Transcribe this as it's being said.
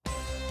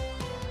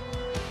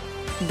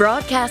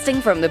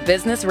Broadcasting from the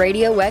Business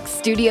Radio X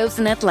studios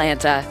in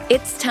Atlanta,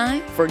 it's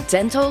time for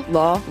Dental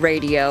Law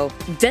Radio.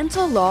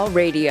 Dental Law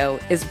Radio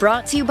is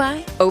brought to you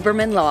by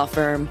Oberman Law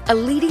Firm, a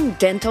leading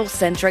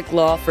dental-centric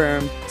law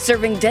firm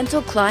serving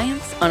dental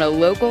clients on a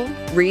local,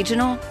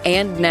 regional,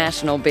 and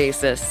national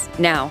basis.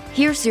 Now,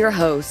 here's your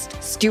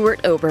host,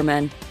 Stuart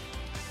Oberman.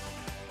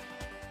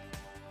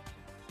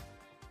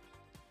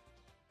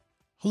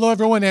 Hello,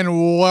 everyone,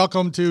 and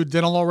welcome to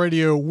Dental Law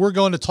Radio. We're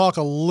going to talk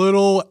a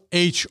little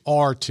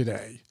HR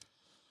today.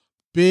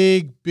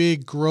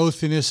 Big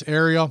growth in this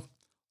area.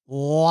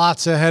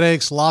 Lots of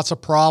headaches, lots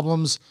of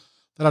problems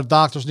that our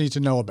doctors need to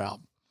know about.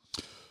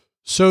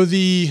 So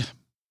the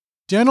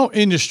dental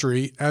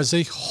industry as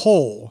a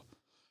whole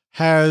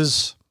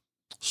has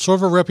sort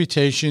of a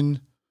reputation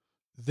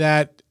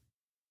that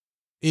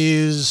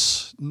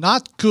is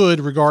not good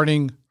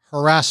regarding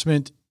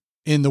harassment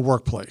in the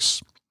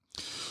workplace.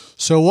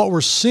 So what we're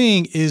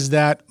seeing is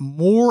that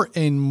more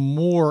and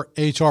more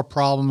HR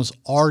problems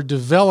are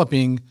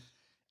developing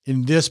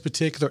in this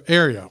particular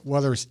area,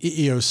 whether it's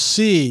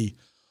EEOC,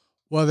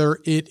 whether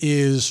it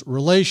is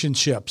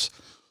relationships.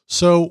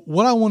 So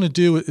what I want to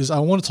do is I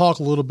want to talk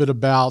a little bit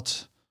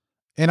about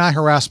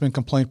anti-harassment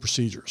complaint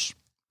procedures.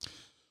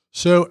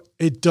 So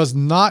it does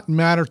not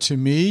matter to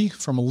me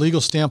from a legal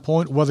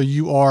standpoint whether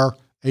you are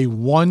a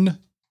one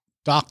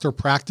doctor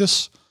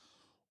practice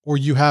or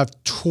you have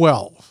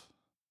 12.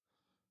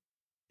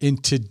 In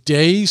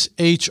today's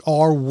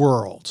HR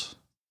world,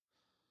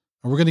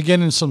 and we're going to get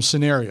into some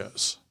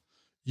scenarios,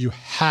 you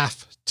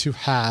have to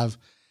have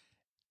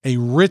a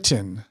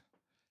written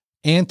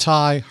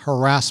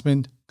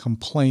anti-harassment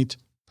complaint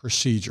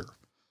procedure.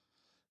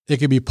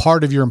 It could be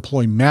part of your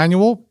employee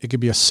manual. It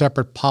could be a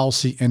separate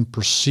policy and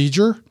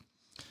procedure,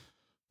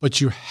 but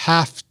you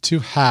have to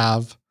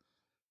have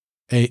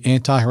an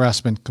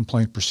anti-harassment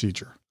complaint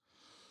procedure.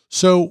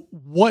 So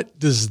what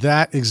does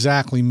that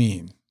exactly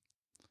mean?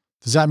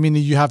 Does that mean that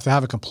you have to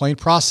have a complaint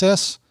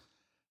process?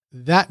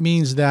 That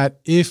means that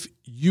if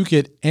you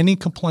get any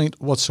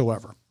complaint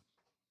whatsoever,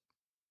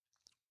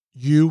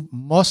 you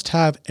must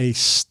have an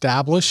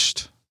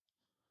established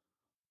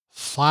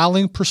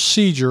filing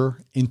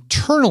procedure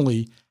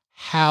internally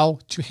how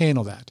to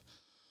handle that.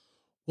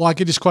 Well, I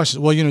get these questions.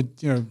 Well,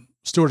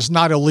 Stuart, it's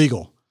not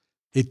illegal.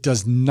 It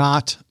does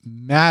not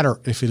matter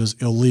if it is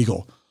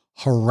illegal.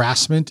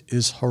 Harassment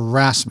is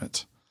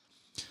harassment.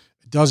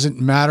 Doesn't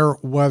matter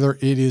whether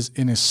it is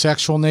in a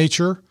sexual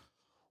nature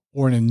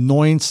or an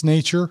annoyance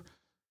nature.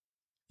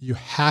 You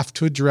have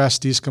to address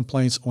these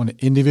complaints on an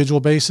individual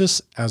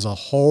basis as a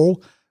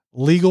whole,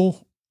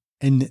 legal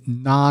and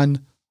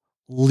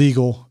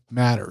non-legal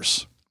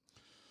matters.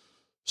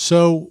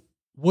 So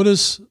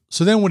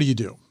then what do you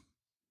do?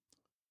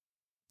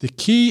 The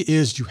key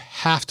is you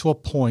have to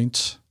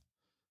appoint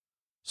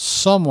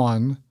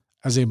someone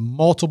as a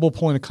multiple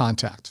point of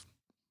contact.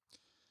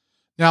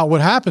 Now,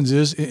 what happens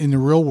is in the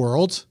real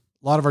world,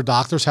 a lot of our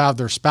doctors have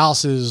their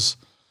spouses,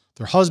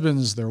 their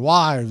husbands, their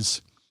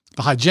wives,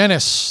 the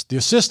hygienists, the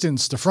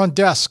assistants, the front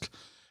desk.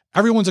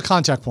 Everyone's a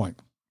contact point.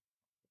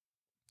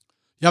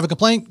 You have a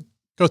complaint,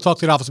 go talk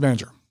to the office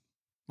manager,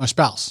 my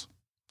spouse,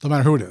 no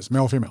matter who it is,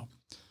 male or female.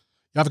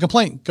 You have a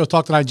complaint, go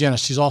talk to the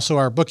hygienist. She's also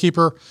our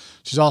bookkeeper.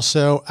 She's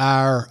also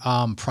our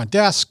front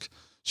desk.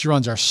 She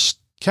runs our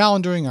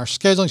calendaring, our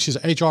scheduling. She's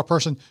an HR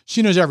person.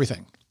 She knows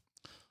everything.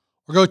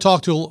 Or go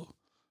talk to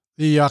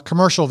the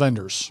commercial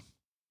vendors,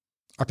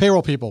 our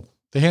payroll people.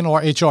 They handle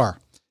our HR.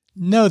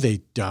 No,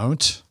 they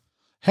don't.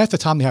 Half the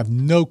time they have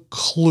no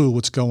clue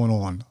what's going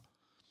on.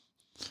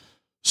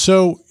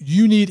 So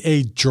you need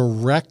a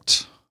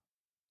direct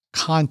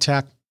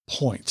contact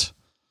point,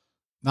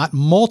 not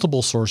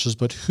multiple sources,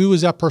 but who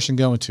is that person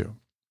going to?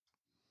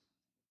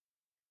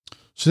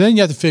 So then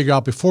you have to figure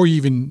out before you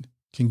even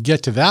can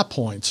get to that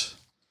point,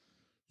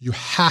 you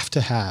have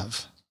to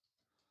have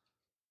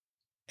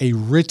a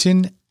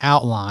written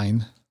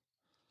outline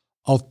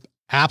of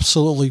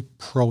absolutely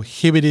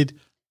prohibited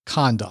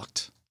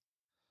conduct.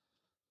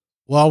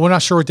 Well, we're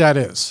not sure what that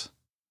is.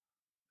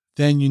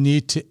 Then you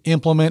need to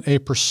implement a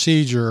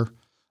procedure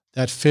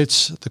that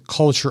fits the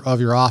culture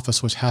of your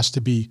office, which has to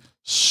be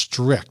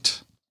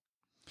strict.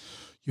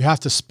 You have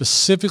to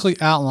specifically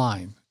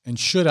outline and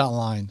should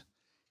outline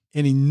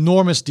in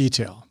enormous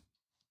detail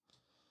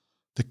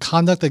the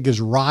conduct that gives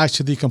rise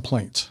to the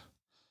complaint.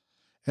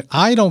 And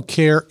I don't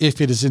care if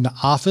it is in the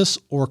office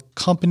or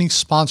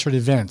company-sponsored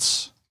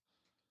events.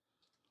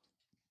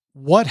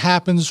 What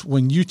happens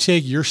when you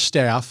take your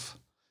staff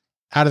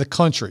out of the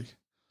country?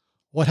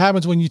 What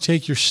happens when you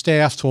take your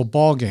staff to a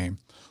ball game?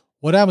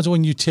 What happens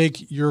when you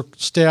take your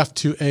staff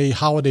to a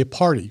holiday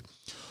party?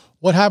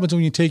 What happens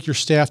when you take your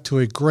staff to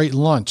a great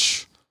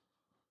lunch?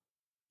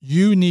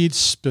 You need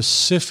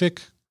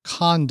specific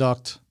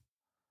conduct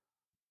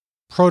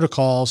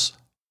protocols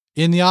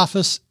in the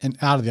office and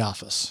out of the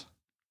office.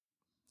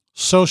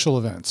 Social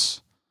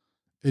events.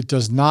 It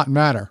does not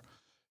matter.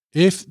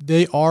 If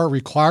they are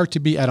required to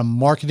be at a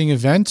marketing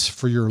event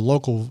for your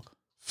local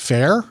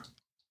fair,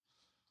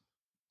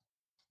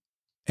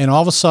 and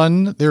all of a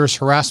sudden there is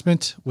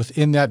harassment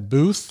within that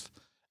booth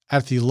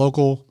at the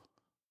local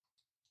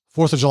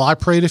 4th of July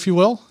parade, if you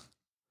will,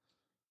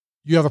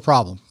 you have a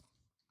problem.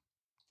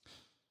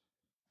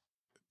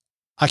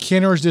 I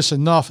can't urge this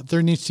enough.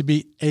 There needs to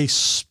be a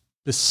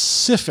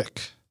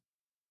specific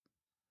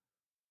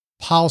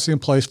policy in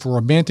place for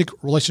romantic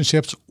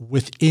relationships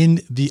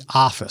within the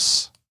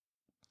office.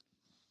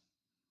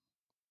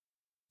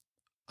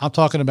 I'm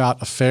talking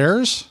about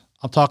affairs.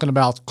 I'm talking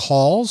about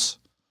calls.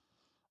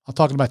 I'm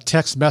talking about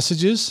text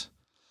messages.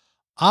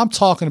 I'm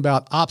talking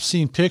about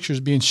obscene pictures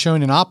being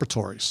shown in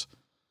operatories.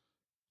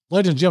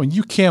 Ladies and gentlemen,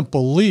 you can't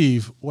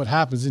believe what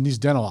happens in these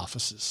dental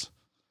offices.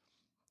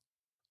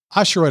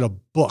 I should write a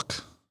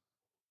book.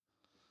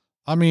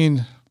 I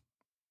mean,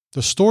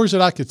 the stories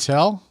that I could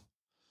tell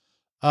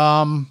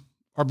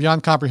are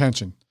beyond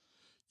comprehension.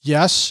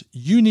 Yes,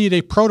 you need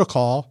a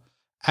protocol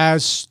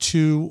as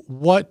to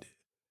what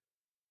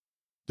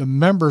the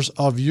members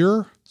of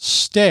your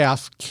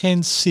staff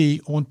can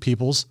see on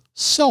people's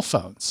cell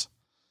phones.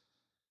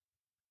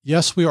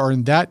 Yes, we are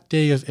in that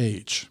day of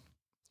age.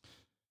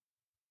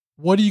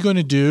 What are you going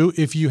to do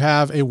if you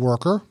have a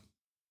worker?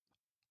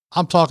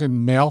 I'm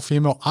talking male,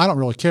 female, I don't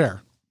really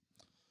care.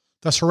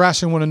 That's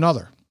harassing one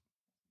another.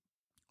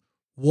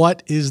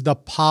 What is the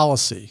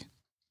policy?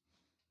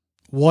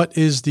 What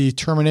is the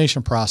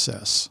termination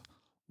process?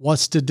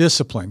 What's the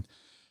discipline?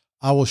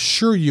 I will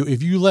assure you,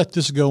 if you let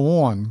this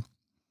go on,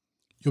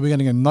 you'll be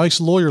getting a nice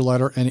lawyer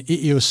letter and an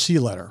EEOC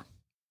letter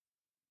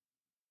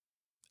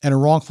and a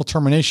wrongful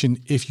termination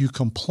if you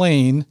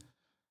complain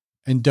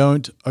and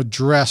don't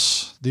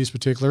address these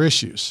particular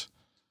issues.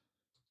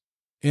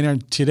 In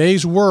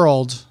today's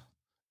world,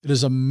 it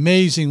is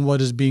amazing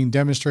what is being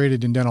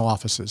demonstrated in dental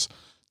offices.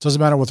 It doesn't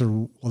matter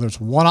whether it's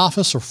one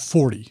office or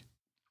 40.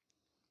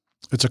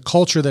 It's a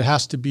culture that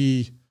has to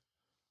be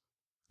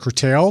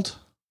curtailed.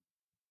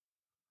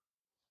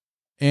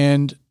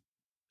 And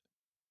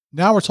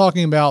now we're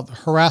talking about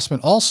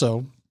harassment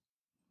also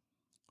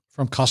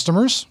from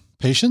customers,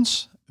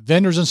 patients,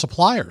 vendors, and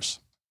suppliers.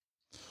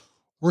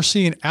 We're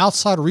seeing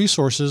outside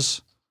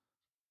resources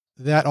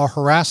that are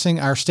harassing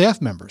our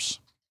staff members.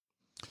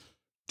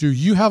 Do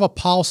you have a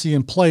policy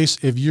in place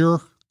if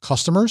your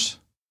customers,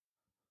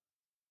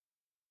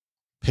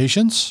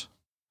 patients,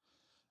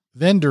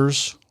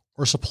 vendors,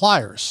 or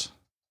suppliers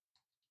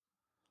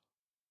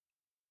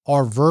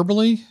are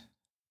verbally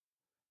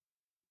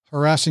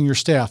harassing your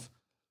staff?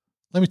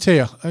 Let me tell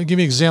you, I'll give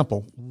you an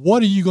example.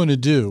 What are you going to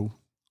do?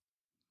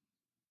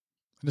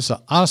 This is an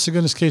honest to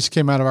goodness case that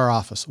came out of our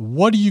office.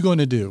 What are you going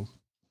to do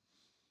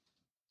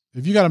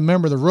if you got a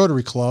member of the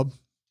Rotary Club,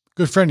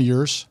 good friend of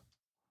yours,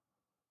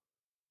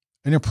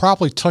 and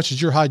improperly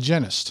touches your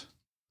hygienist?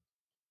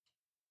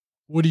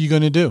 What are you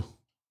going to do?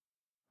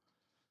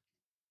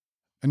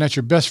 And that's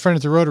your best friend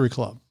at the Rotary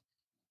Club.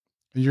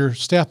 And your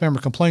staff member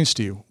complains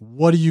to you.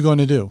 What are you going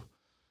to do?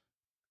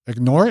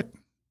 Ignore it? Do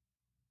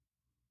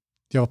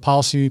you have a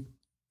policy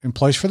in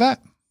place for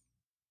that?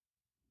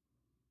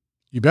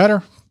 You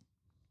better.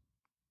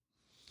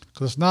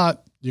 Because if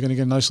not, you're going to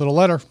get a nice little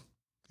letter,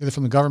 either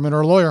from the government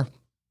or a lawyer.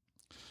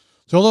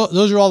 So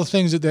those are all the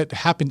things that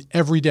happen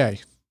every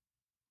day.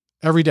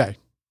 Every day.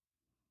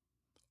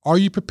 Are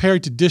you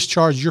prepared to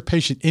discharge your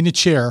patient in a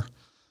chair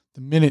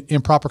the minute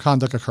improper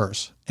conduct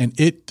occurs? And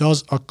it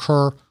does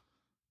occur,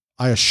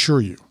 I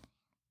assure you.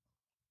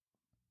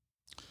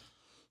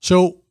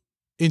 So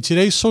in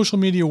today's social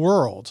media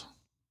world,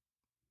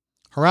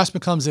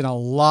 harassment comes in a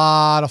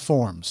lot of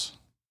forms.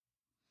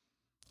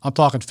 I'm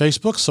talking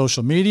Facebook,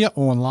 social media,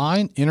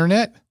 online,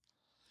 internet,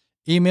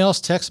 emails,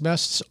 text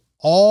messages,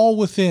 all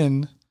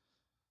within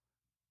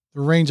the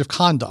range of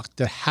conduct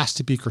that has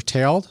to be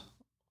curtailed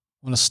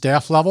on a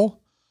staff level,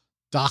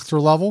 doctor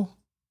level.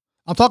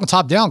 I'm talking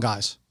top down,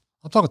 guys.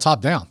 I'm talking top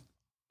down.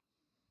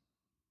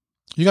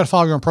 You got to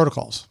follow your own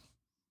protocols.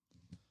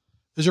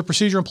 Is there a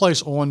procedure in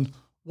place on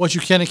what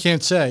you can and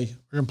can't say,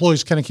 or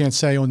employees can and can't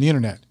say on the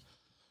internet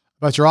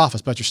about your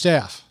office, about your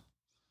staff?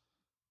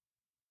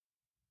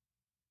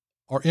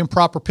 Are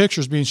improper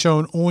pictures being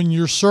shown on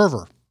your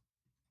server?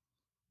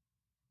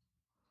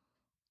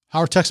 How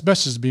are text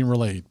messages being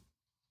relayed?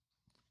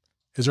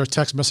 Is there a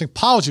text messaging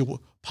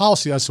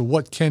policy as to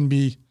what can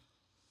be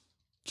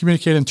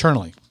communicated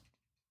internally?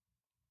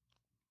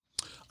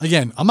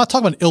 Again, I'm not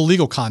talking about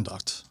illegal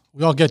conduct.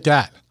 We all get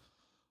that.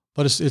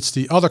 But it's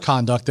the other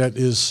conduct that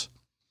is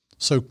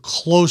so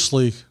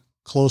closely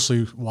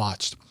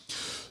watched.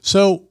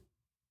 So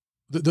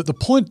the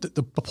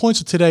points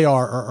of today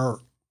are a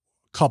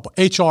couple.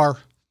 HR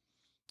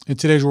in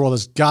today's world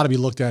has got to be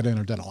looked at in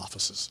our dental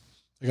offices.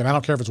 Again, I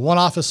don't care if it's one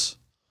office,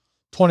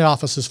 20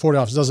 offices, 40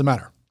 offices, doesn't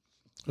matter.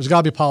 There's got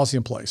to be a policy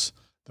in place.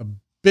 One of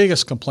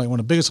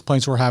the biggest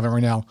complaints we're having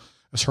right now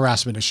is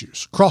harassment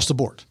issues across the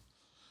board.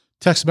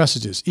 Text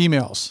messages,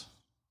 emails,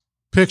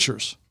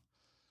 pictures.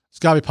 It's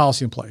got to be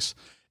policy in place.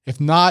 If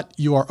not,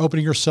 you are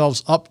opening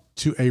yourselves up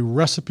to a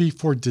recipe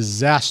for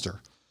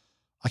disaster.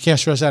 I can't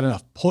stress that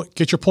enough.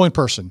 Get your point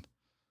person.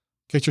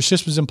 Get your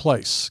systems in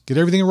place. Get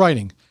everything in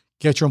writing.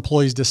 Get your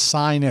employees to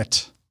sign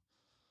it.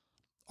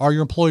 Are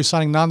your employees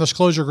signing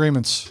non-disclosure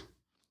agreements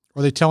Or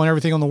are they telling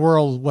everything in the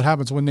world what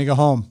happens when they go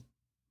home?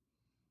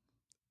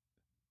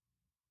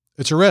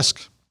 It's a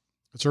risk.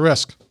 It's a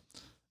risk.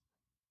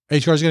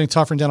 HR is getting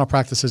tougher in dental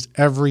practices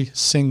every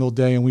single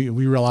day, and we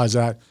realize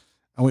that,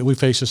 and we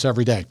face this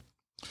every day.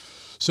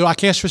 So I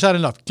can't stress that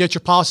enough. Get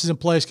your policies in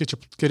place.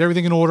 Get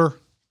everything in order.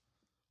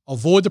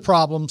 Avoid the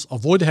problems.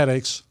 Avoid the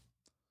headaches.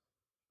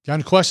 If you have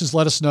any questions,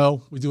 let us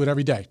know. We do it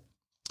every day.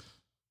 If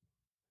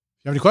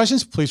you have any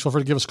questions, please feel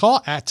free to give us a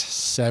call at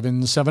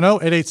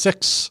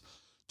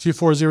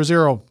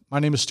 770-886-2400. My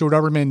name is Stuart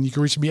Uberman. You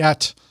can reach me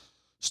at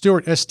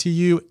Stuart,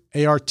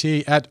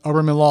 S-T-U-A-R-T, at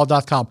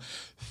UbermanLaw.com.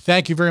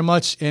 Thank you very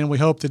much, and we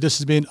hope that this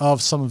has been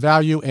of some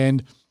value,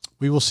 and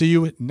we will see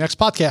you next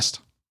podcast.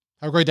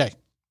 Have a great day.